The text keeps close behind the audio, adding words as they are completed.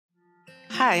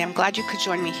Hi, I'm glad you could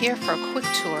join me here for a quick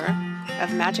tour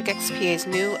of Magic XPA's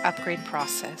new upgrade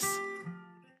process.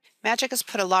 Magic has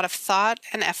put a lot of thought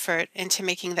and effort into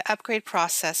making the upgrade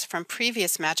process from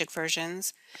previous Magic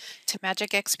versions to Magic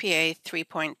XPA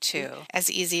 3.2 as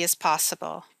easy as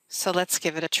possible. So let's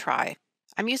give it a try.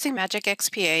 I'm using Magic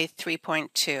XPA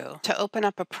 3.2 to open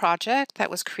up a project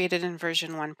that was created in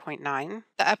version 1.9.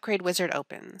 The upgrade wizard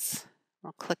opens.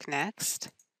 We'll click Next.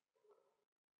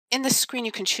 In this screen,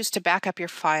 you can choose to back up your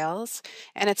files,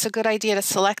 and it's a good idea to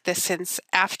select this since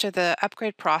after the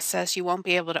upgrade process, you won't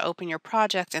be able to open your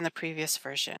project in the previous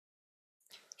version.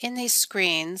 In these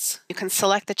screens, you can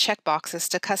select the checkboxes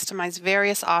to customize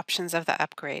various options of the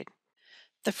upgrade.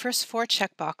 The first 4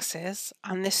 checkboxes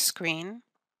on this screen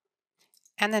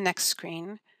and the next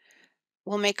screen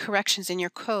will make corrections in your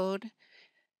code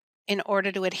in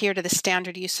order to adhere to the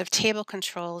standard use of table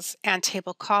controls and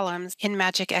table columns in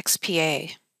Magic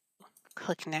XPA.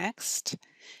 Click Next,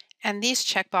 and these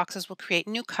checkboxes will create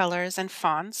new colors and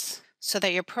fonts so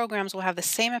that your programs will have the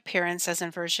same appearance as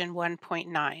in version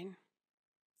 1.9.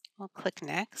 We'll click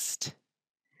Next,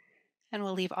 and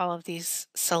we'll leave all of these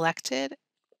selected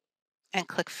and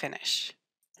click Finish.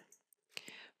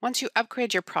 Once you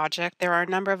upgrade your project, there are a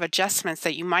number of adjustments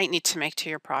that you might need to make to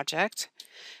your project,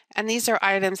 and these are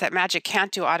items that Magic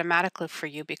can't do automatically for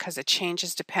you because the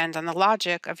changes depend on the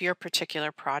logic of your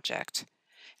particular project.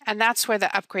 And that's where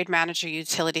the Upgrade Manager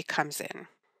utility comes in.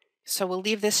 So we'll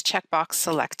leave this checkbox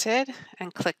selected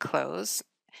and click Close,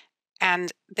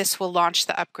 and this will launch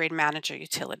the Upgrade Manager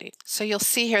utility. So you'll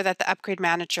see here that the Upgrade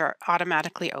Manager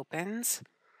automatically opens.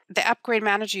 The Upgrade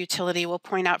Manager utility will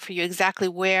point out for you exactly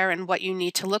where and what you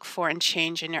need to look for and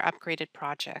change in your upgraded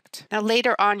project. Now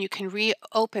later on, you can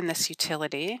reopen this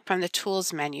utility from the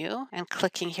Tools menu and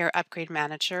clicking here Upgrade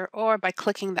Manager, or by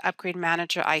clicking the Upgrade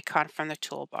Manager icon from the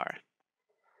toolbar.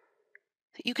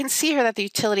 You can see here that the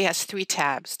utility has 3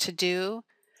 tabs: To Do,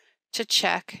 To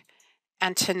Check,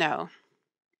 and To Know.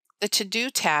 The To Do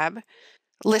tab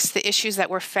lists the issues that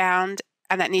were found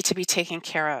and that need to be taken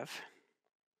care of.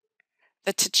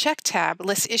 The To Check tab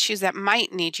lists issues that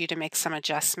might need you to make some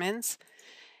adjustments.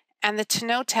 And the To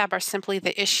Know tab are simply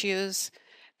the issues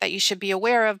that you should be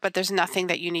aware of, but there's nothing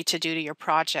that you need to do to your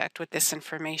project with this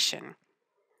information.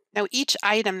 Now, each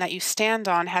item that you stand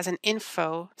on has an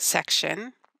Info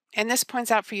section, and this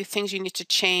points out for you things you need to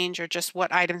change or just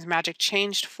what items Magic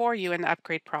changed for you in the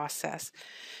upgrade process.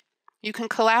 You can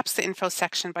collapse the Info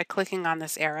section by clicking on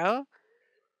this arrow,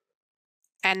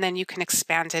 and then you can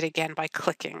expand it again by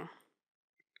clicking.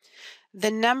 The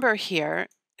number here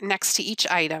next to each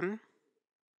item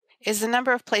is the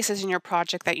number of places in your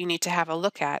project that you need to have a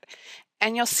look at,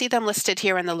 and you'll see them listed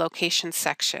here in the Location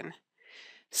section.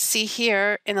 See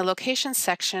here in the Location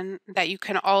section that you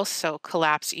can also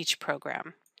collapse each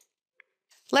program.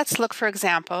 Let's look, for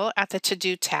example, at the To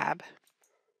Do tab.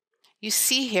 You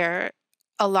see here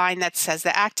a line that says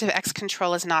the ActiveX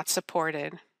control is not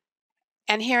supported.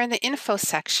 And here in the Info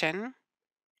section,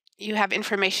 you have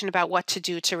information about what to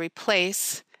do to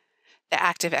replace the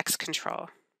ActiveX control.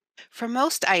 For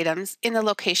most items in the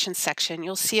Location section,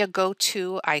 you'll see a Go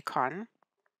To icon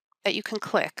that you can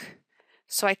click.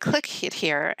 So I click it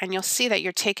here, and you'll see that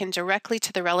you're taken directly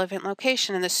to the relevant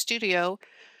location in the studio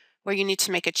where you need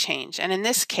to make a change. And in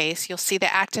this case, you'll see the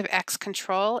ActiveX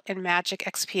control in Magic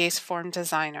XPA's Form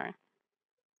Designer.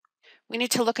 We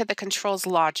need to look at the control's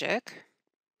logic.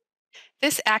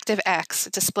 This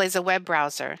ActiveX displays a web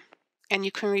browser, and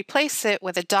you can replace it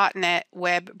with a .NET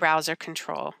web browser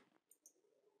control.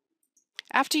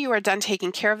 After you are done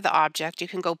taking care of the object, you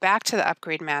can go back to the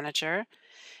Upgrade Manager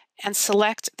and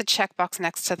select the checkbox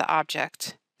next to the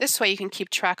object. This way you can keep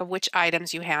track of which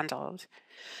items you handled.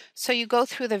 So you go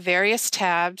through the various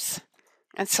tabs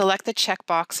and select the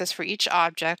checkboxes for each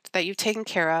object that you've taken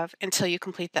care of until you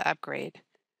complete the upgrade.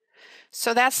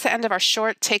 So that's the end of our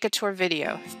short Take a Tour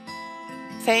video.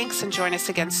 Thanks, and join us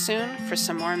again soon for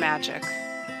some more magic.